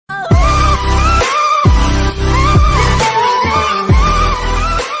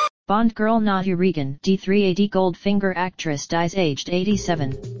Bond girl Nadja Regin D3ad Goldfinger actress dies aged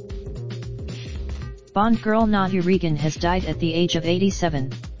 87. Bond girl Nadja Regin has died at the age of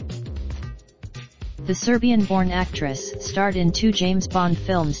 87. The Serbian-born actress starred in 2 James Bond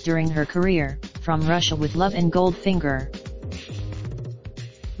films during her career, From Russia with Love and Goldfinger.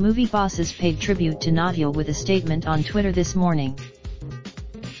 Movie bosses paid tribute to Nadja with a statement on Twitter this morning.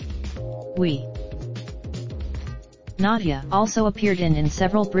 Nadja also appeared in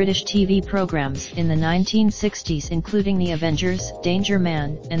several British TV programs in the 1960s, including The Avengers, Danger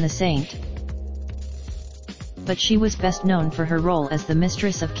Man, and The Saint. But she was best known for her role as the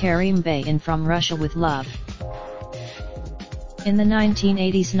mistress of Karim Bey in From Russia with Love. In the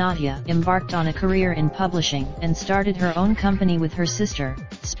 1980s, Nadja embarked on a career in publishing and started her own company with her sister,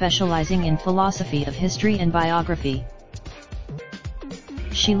 specializing in philosophy of history and biography.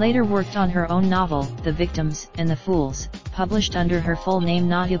 She later worked on her own novel, The Victims and the Fools, published under her full name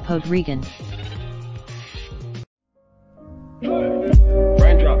Nadja Regin.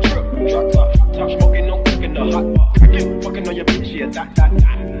 Raindrop, drop top smoking, no cooking the hot pot. Fucking on your bitch, yeah,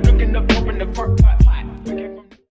 that. Looking up, open the park pot.